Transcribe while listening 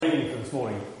this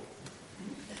morning,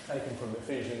 taken from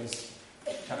Ephesians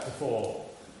chapter 4,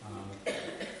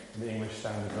 the English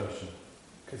Standard Version,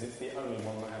 because it's the only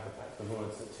one that had the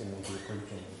words that Tim will be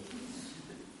preaching.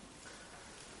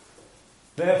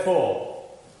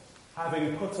 Therefore,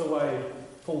 having put away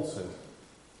falsehood,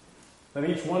 let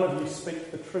each one of you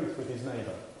speak the truth with his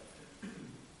neighbour,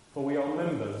 for we are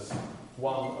members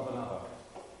one of another.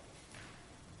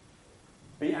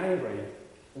 Be angry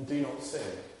and do not sin.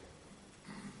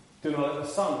 Do not let the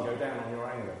sun go down on your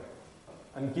anger,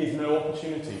 and give no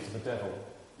opportunity to the devil.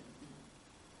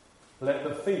 Let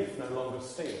the thief no longer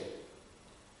steal,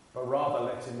 but rather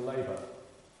let him labour,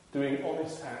 doing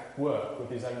honest work with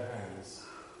his own hands,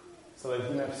 so that he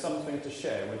can have something to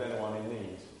share with anyone in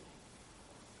need.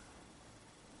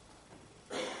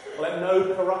 Let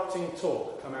no corrupting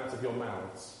talk come out of your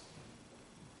mouths,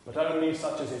 but only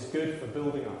such as is good for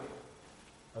building up,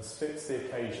 as fits the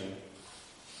occasion,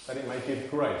 that it may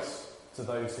give grace to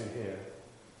those who hear.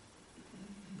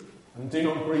 And do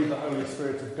not grieve the Holy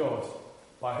Spirit of God,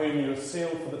 by whom you are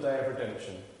sealed for the day of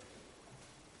redemption.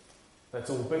 Let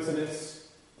all bitterness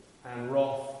and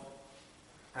wrath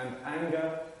and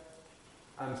anger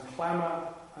and clamour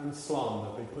and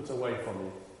slander be put away from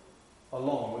you,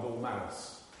 along with all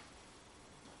malice.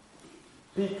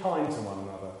 Be kind to one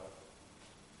another,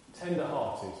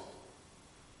 tender-hearted,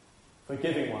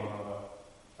 forgiving one another,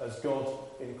 as God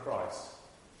in Christ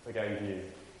forgave you.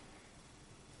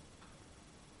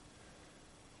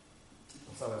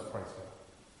 So let's pray together.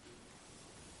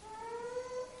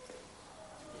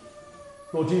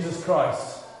 Lord Jesus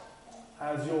Christ,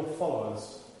 as your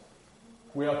followers,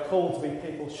 we are called to be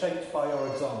people shaped by your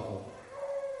example,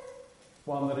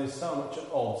 one that is so much at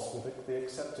odds with the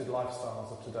accepted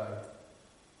lifestyles of today.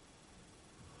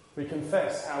 We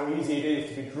confess how easy it is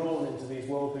to be drawn into these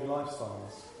worldly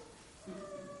lifestyles,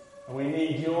 and we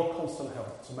need your constant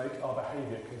help to make our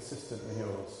behaviour consistent with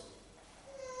yours.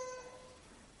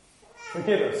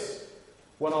 Forgive us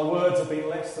when our words have been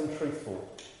less than truthful.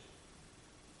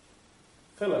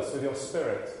 Fill us with your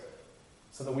Spirit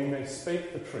so that we may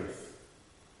speak the truth,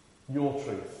 your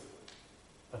truth,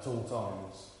 at all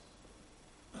times.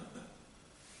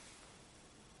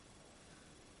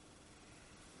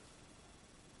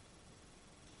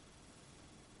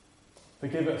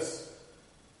 Forgive us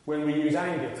when we use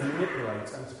anger to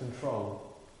manipulate and to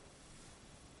control.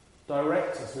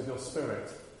 Direct us with your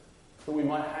Spirit that we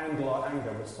might handle our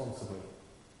anger responsibly.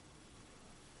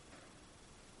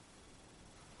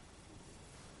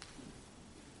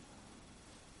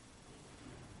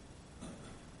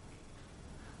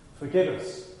 Forgive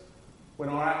us when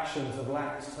our actions have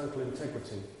lacked total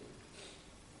integrity.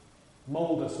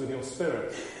 Mould us with your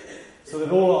Spirit so that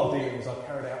all our dealings are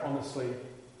carried out honestly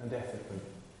and ethically.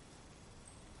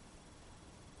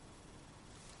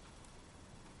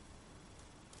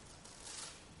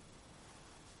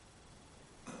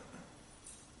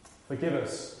 Forgive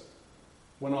us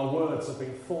when our words have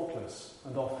been thoughtless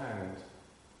and offhand.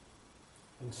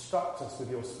 Instruct us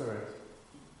with your Spirit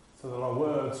so that our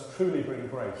words truly bring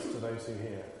grace to those who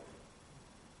hear.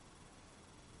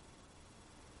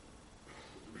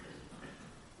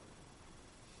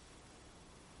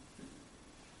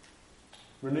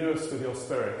 Renew us with your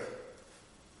Spirit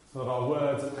so that our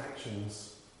words and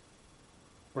actions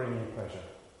bring you pleasure.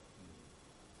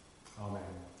 Amen.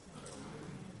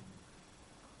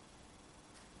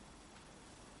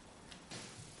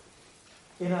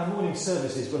 In our morning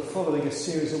services, we're following a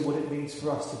series on what it means for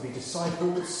us to be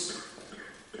disciples,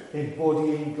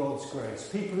 embodying God's grace.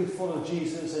 People who follow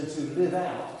Jesus and to live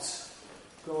out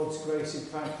God's grace in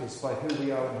practice by who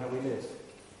we are and how we live.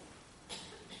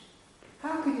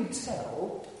 How can you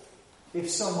tell if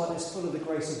someone is full of the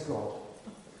grace of God?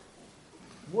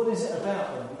 What is it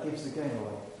about them that gives the game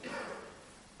away?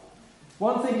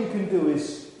 One thing you can do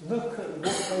is look at what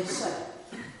they say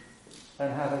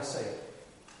and how they say it.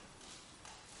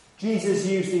 Jesus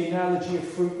used the analogy of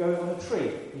fruit growing on a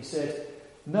tree. He said,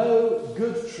 no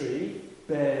good tree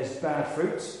bears bad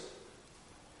fruit,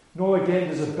 nor again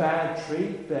does a bad tree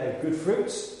bear good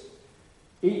fruit.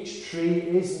 Each tree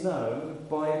is known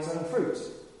by its own fruit.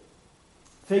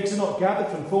 Figs are not gathered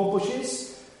from thorn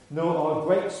bushes, nor are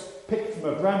grapes picked from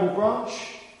a bramble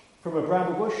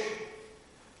bush.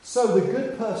 So the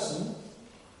good person,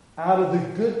 out of the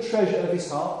good treasure of his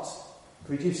heart,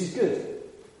 produces good.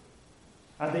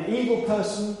 And the evil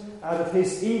person, out of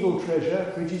his evil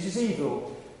treasure, produces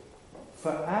evil. For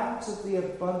out of the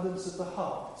abundance of the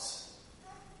heart,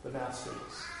 the mouth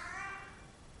speaks.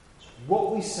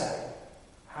 What we say,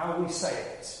 how we say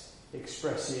it,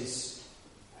 expresses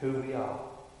who we are.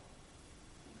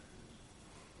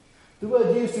 The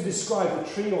word used to describe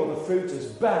the tree or the fruit as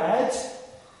bad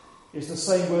is the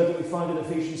same word that we find in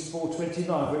Ephesians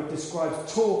 4:29, where it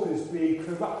describes talk as being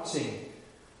corrupting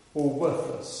or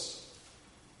worthless.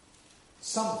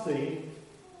 Something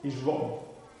is wrong.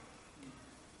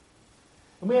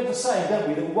 And we have the saying, don't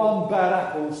we, that one bad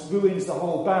apple ruins the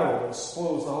whole barrel or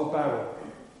spoils the whole barrel.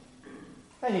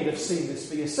 And you'd have seen this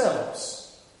for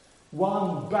yourselves.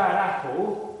 One bad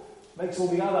apple makes all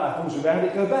the other apples around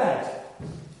it go bad.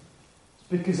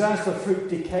 Because as the fruit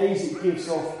decays, it gives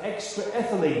off extra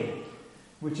ethylene,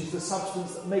 which is the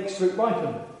substance that makes fruit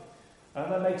ripen.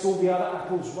 And that makes all the other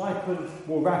apples ripen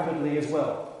more rapidly as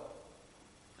well.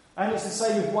 And it's the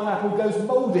same if one apple goes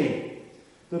mouldy.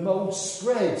 The mould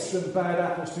spreads from bad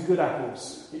apples to good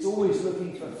apples. It's always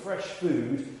looking for fresh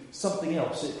food, something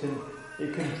else it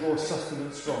can draw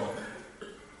sustenance from.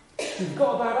 If you've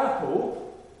got a bad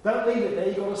apple, don't leave it there,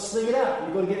 you've got to sling it out,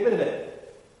 you've got to get rid of it.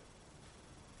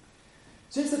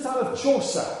 Since the time of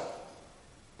Chaucer,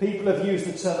 people have used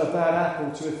the term a bad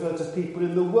apple to refer to people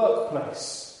in the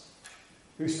workplace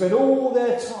who spend all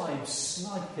their time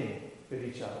sniping with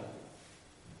each other,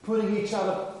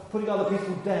 putting other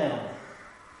people down,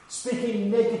 speaking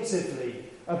negatively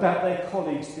about their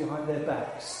colleagues behind their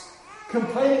backs,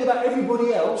 complaining about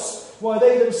everybody else while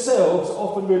they themselves are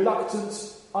often reluctant,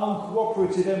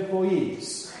 uncooperative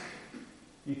employees.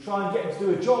 You try and get them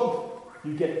to do a job,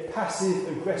 you get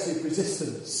passive-aggressive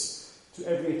resistance to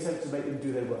every attempt to make them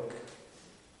do their work.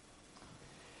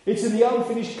 It's in the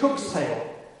unfinished cook's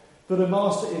tale that a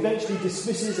master eventually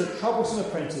dismisses a troublesome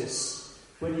apprentice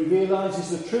when he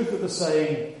realises the truth of the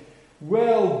saying,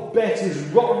 well, bet his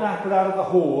rotten apple out of the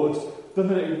hoard than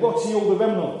that it rotty all the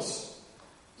remnants.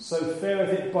 So fareth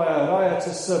it by a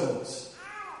riotous servant.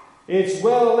 It's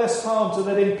well less harm to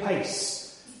let him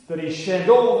pace than he shed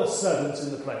all the servants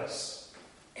in the place.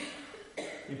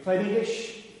 In plain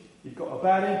English, you've got a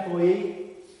bad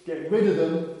employee, get rid of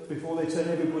them before they turn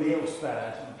everybody else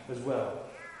bad as well.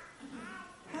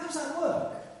 How does that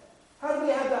work? How do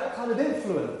we have that kind of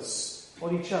influence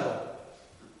on each other?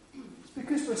 It's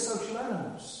because we're social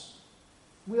animals.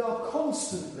 We are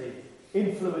constantly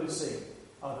influencing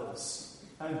others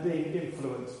and being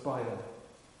influenced by them.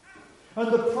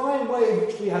 And the prime way in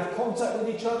which we have contact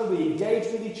with each other, we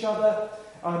engage with each other,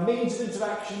 our means of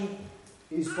interaction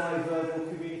is by verbal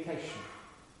communication.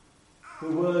 The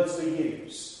words we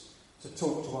use to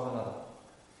talk to one another.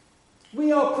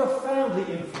 We are profoundly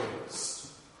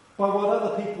influenced by what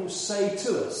other people say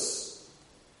to us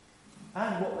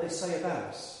and what they say about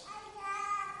us.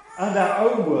 And our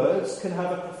own words can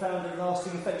have a profound and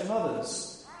lasting effect on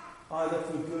others, either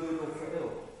for good or for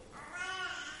ill.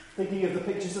 Thinking of the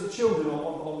pictures of the children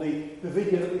on the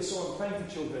video that we saw on Praying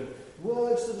for Children,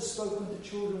 words that are spoken to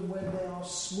children when they are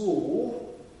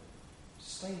small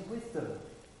stay with them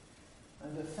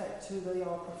and affect who they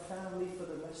are profoundly for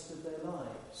the rest of their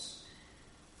lives,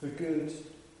 for good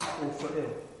or for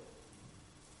ill.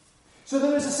 So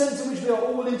there is a sense in which we are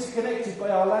all interconnected by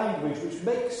our language, which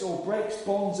makes or breaks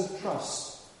bonds of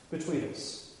trust between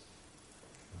us.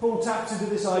 Paul taps into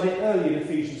this idea early in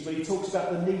Ephesians when he talks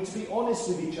about the need to be honest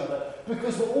with each other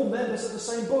because we're all members of the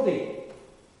same body.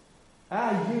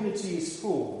 Our unity is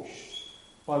forged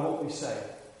by what we say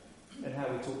and how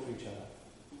we talk to each other.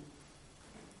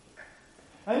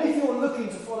 And if you're looking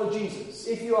to follow Jesus,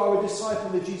 if you are a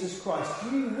disciple of Jesus Christ,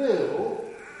 you will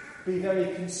be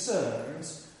very concerned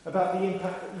about the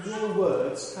impact that your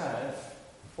words have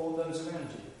on those around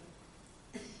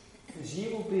you. Because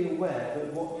you will be aware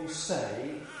that what you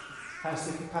say has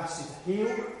the capacity to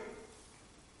heal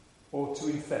or to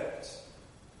infect,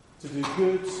 to do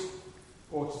good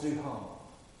or to do harm.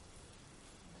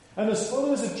 And as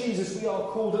followers of Jesus, we are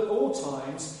called at all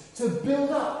times to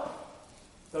build up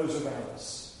those around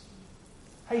us.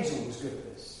 Hazel was good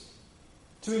at this.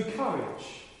 To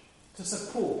encourage, to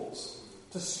support,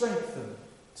 to strengthen,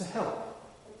 to help.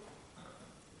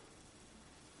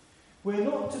 We're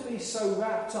not to be so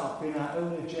wrapped up in our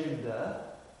own agenda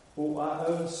or our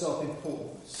own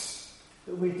self-importance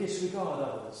that we disregard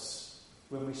others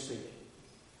when we speak.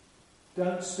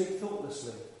 Don't speak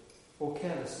thoughtlessly or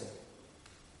carelessly.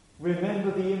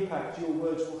 Remember the impact your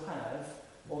words will have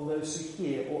on those who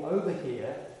hear or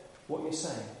overhear what you're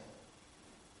saying.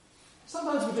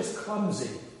 Sometimes we're just clumsy.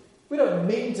 We don't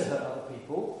mean to hurt other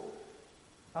people.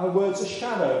 Our words are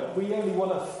shallow. We only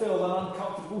want to fill an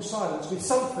uncomfortable silence with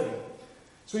something.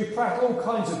 So we prattle all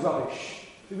kinds of rubbish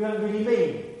that we don't really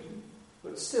mean,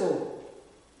 but still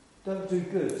don't do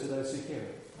good to those who hear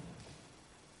it.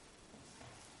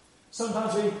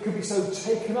 Sometimes we could be so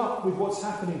taken up with what's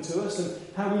happening to us and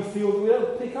how we feel that we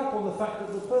don't pick up on the fact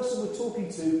that the person we're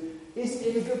talking to isn't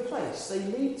in a good place. They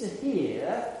need to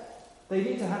hear, they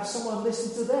need to have someone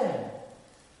listen to them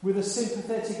with a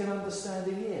sympathetic and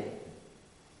understanding ear.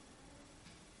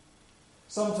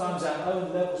 Sometimes our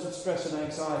own levels of stress and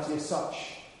anxiety are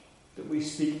such that we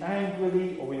speak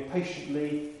angrily or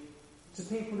impatiently to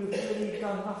people who've really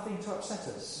done nothing to upset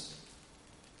us.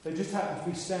 They just happen to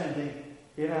be standing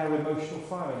in our emotional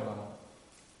firing line.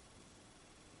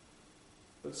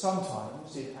 But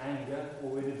sometimes, in anger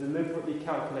or in a deliberately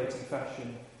calculating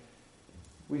fashion,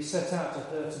 we set out to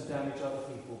hurt and damage other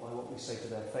people by what we say to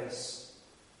their face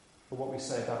or what we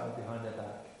say about them behind their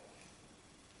back.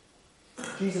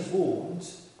 Jesus warned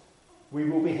we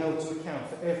will be held to account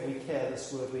for every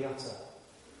careless word we utter.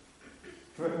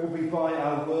 For it will be by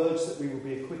our words that we will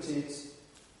be acquitted,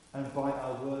 and by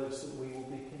our words that we will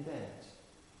be condemned.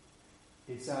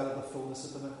 It's out of the fullness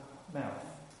of the mouth,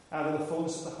 out of the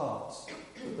fullness of the heart,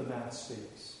 that the mouth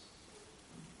speaks.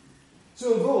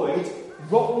 To avoid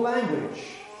rotten language,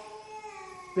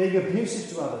 being abusive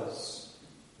to others,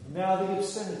 mouthing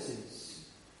obscenities,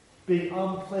 being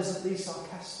unpleasantly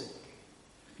sarcastic,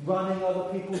 running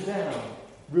other people down,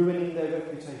 ruining their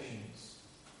reputations.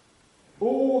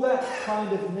 All that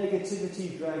kind of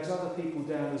negativity drags other people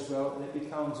down as well, and it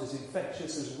becomes as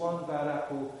infectious as one bad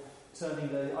apple, turning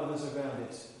the others around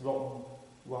it rotten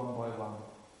one by one.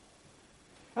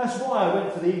 That's why I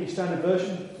went for the English Standard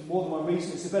Version, for more than one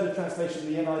reason. It's a better translation of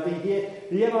the NIV here.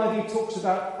 The NIV talks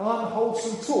about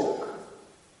unwholesome talk.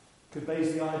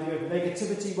 Conveys the idea of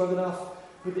negativity well enough,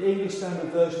 but the English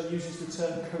Standard Version uses the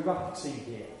term corrupting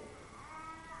here,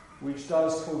 which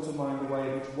does call to mind the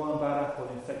way in which one bad apple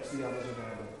infects the others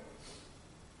around it.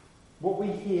 What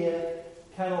we hear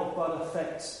cannot but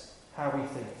affect how we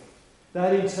think.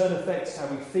 That in turn affects how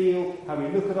we feel, how we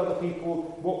look at other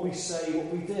people, what we say,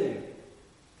 what we do.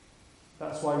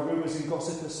 That's why rumours and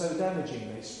gossip are so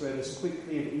damaging. They spread as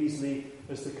quickly and easily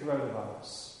as the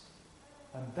coronavirus.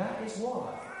 And that is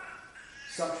why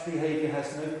such behaviour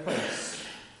has no place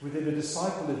within a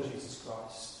disciple of Jesus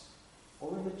Christ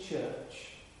or in the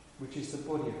church, which is the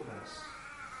body of Christ.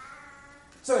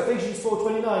 So Ephesians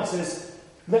 4:29 says,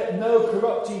 "Let no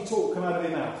corrupting talk come out of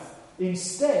your mouth.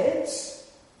 Instead,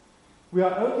 we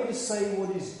are only to say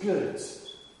what is good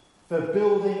for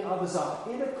building others up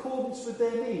in accordance with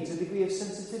their needs, a degree of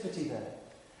sensitivity there.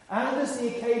 And as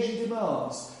the occasion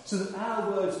demands, so that our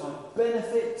words might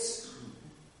benefit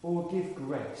or give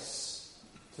grace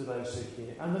to those who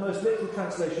hear." And the most literal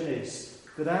translation is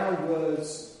that our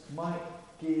words might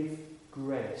give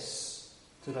grace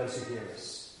to those who hear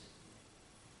us.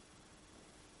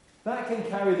 That can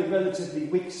carry the relatively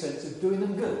weak sense of doing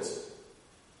them good.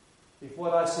 If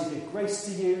what I say gives grace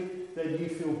to you, then you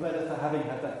feel better for having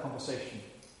had that conversation.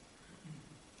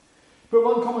 But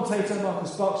one commentator,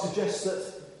 Marcus Bark, suggests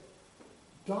that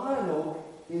dialogue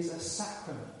is a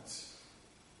sacrament.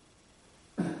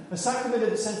 A sacrament in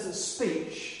the sense that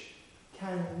speech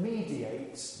can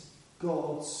mediate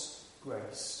God's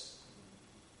grace.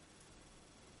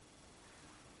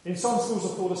 In some schools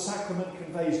of thought, a sacrament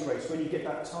conveys grace. When you get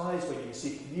baptised, when you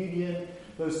receive communion,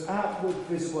 those outward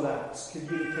visible acts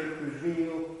communicate the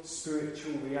real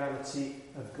spiritual reality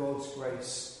of God's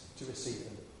grace to receive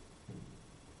them.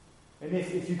 And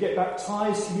if you get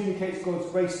baptised, communicates God's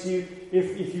grace to you.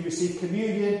 If you receive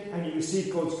communion and you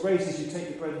receive God's grace as you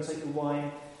take the bread and take the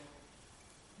wine,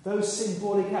 those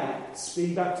symbolic acts,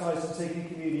 being baptised and taking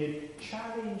communion,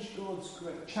 channel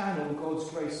God's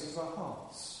grace into our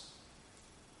hearts.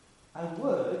 And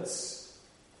words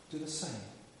do the same.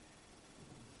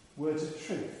 Words of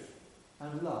truth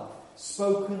and love,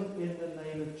 spoken in the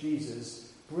name of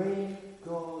Jesus, bring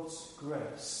God's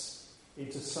grace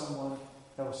into someone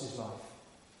else's life.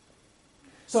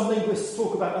 Some linguists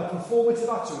talk about a performative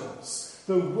utterance.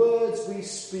 The words we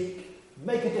speak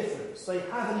make a difference. They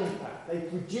have an impact. They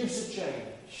produce a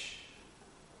change.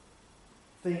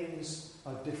 Things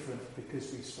are different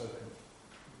because we've spoken.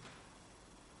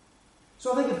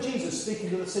 So I think of Jesus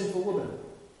speaking to the sinful woman,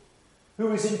 who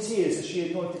was in tears as she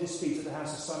anointed his feet at the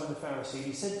house of Simon the Pharisee.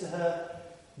 He said to her,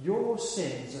 "Your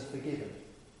sins are forgiven."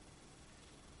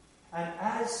 And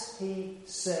as he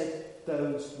said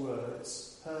those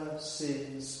words, her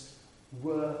sins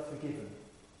were forgiven.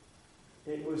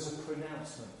 It was a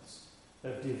pronouncement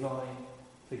of divine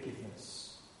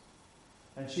forgiveness.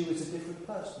 And she was a different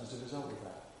person as a result of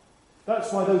that.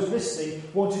 That's why those listening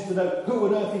wanted to know who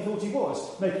on earth he thought he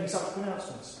was, making such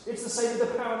pronouncements. It's the same with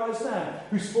the paralysed man,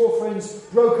 whose four friends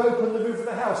broke open the roof of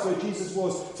the house where Jesus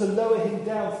was to lower him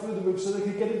down through the roof so they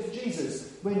could get him to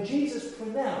Jesus. When Jesus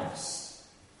pronounced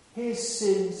his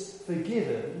sins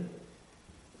forgiven,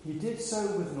 he did so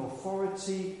with an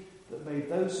authority that made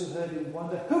those who heard him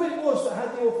wonder who it was that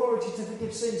had the authority to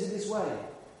forgive sins in this way.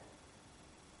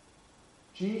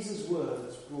 Jesus'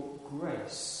 words brought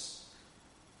grace,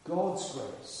 God's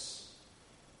grace,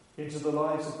 into the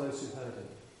lives of those who heard him.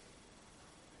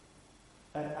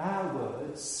 And our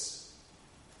words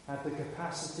have the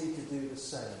capacity to do the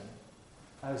same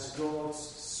as God's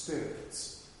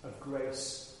Spirit of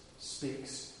grace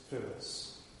speaks through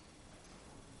us.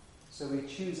 So we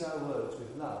choose our words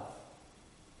with love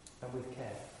and with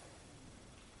care.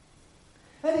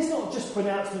 And it's not just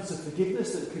pronouncements of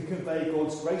forgiveness that can convey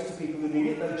God's grace to people who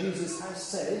need it, though Jesus has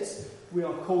said we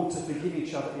are called to forgive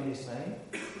each other in his name.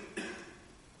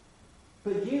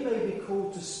 But you may be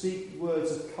called to speak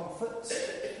words of comfort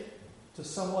to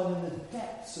someone in the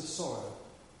depths of sorrow.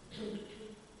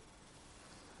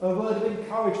 A word of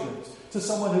encouragement to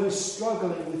someone who is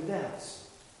struggling with doubt.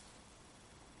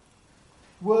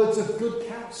 Words of good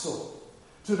counsel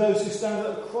to those who stand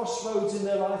at a crossroads in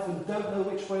their life and don't know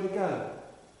which way to go.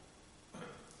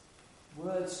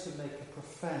 Words can make a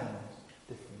profound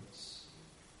difference.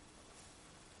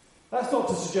 That's not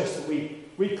to suggest that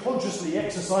we consciously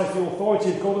exercise the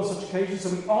authority of God on such occasions, so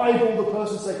we eyeball the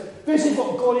person and say, this is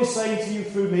what God is saying to you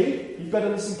through me, you better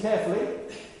listen carefully.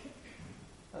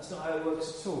 That's not how it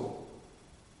works at all.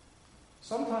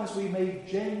 Sometimes we may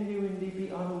genuinely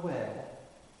be unaware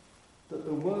that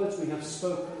the words we have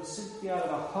spoken simply out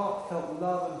of a heartfelt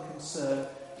love and concern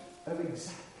are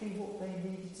exactly what they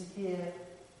needed to hear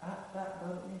at that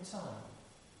moment in time.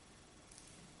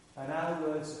 And our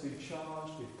words have been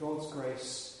charged with God's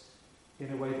grace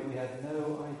in a way that we had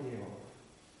no idea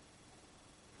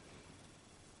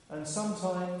of. And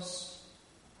sometimes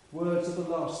words are the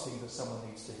last thing that someone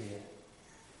needs to hear.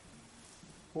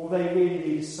 All they really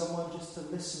need is someone just to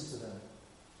listen to them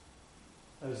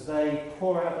as they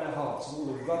pour out their hearts and all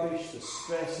the rubbish, the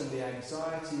stress and the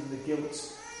anxiety and the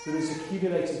guilt that is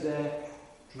accumulated there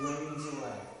drains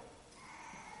away.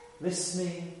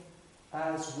 Listening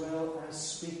as well as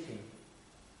speaking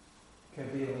can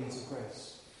be a means of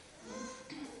grace.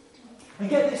 And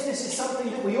get this is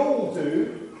something that we all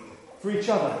do for each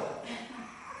other.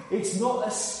 It's not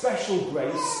a special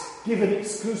grace given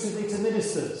exclusively to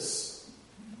ministers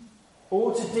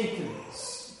or to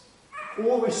deacons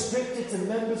or restricted to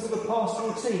members of the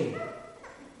pastoral team.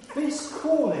 This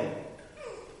calling,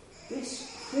 this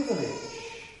privilege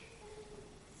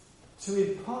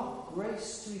to impart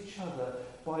grace to each other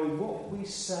by what we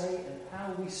say and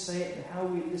how we say it and how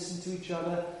we listen to each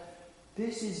other,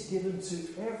 this is given to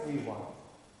everyone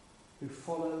who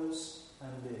follows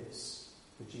and lives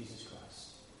for Jesus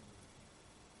Christ.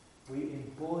 We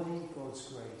embody God's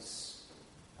grace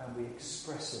and we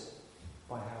express it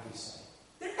by how we say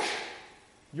it.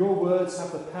 Your words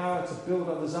have the power to build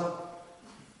others up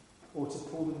or to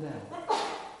pull them down.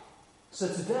 So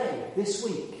today, this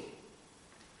week,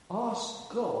 ask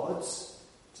God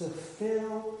to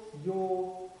fill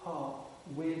your heart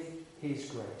with his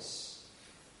grace,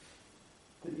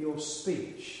 that your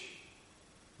speech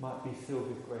might be filled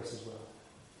with grace as well,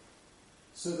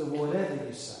 so that whatever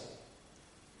you say,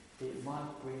 it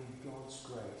might bring God's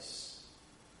grace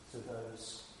to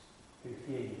those who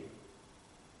hear you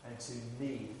and to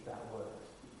need that word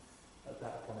at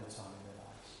that point in time in their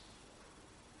lives.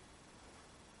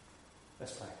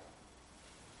 Let's pray.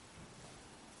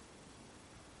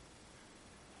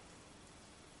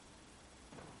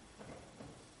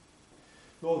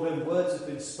 Lord, when words have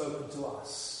been spoken to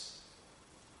us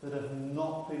that have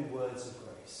not been words of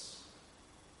grace,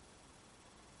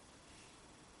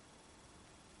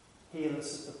 heal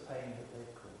us of the pain that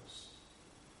they've caused.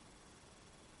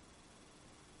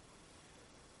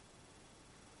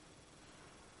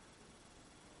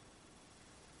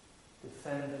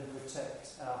 Defend and protect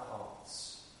our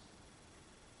hearts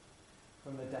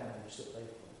from the damage that they've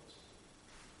brought.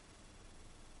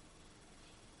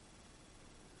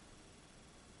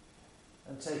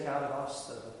 And take out of us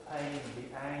the pain,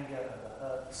 the anger and the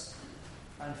hurt,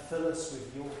 and fill us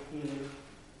with your healing,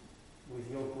 with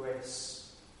your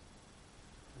grace,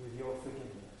 with your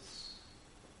forgiveness.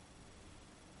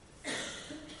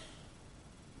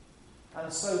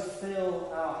 And so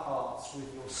fill our hearts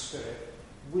with your Spirit,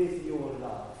 with your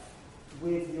love,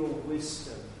 with your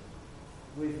wisdom,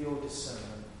 with your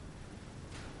discernment,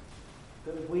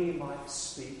 that we might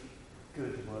speak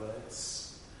good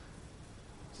words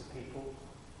to people,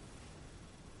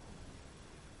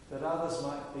 that others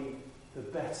might be the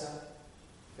better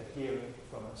for hearing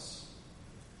from us.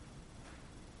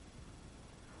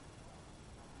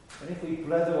 And if we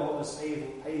blether on as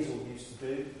Hazel used to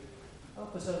do,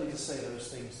 help us only to say those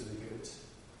things that are good.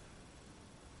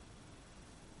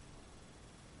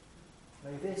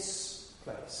 May this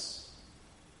place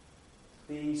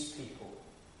these people,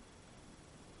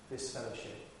 this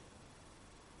fellowship,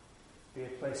 be a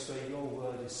place where your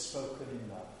word is spoken in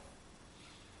love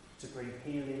to bring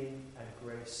healing and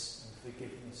grace and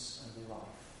forgiveness and life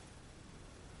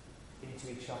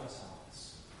into each other's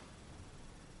hearts.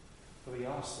 For we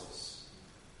ask this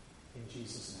in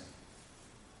Jesus' name.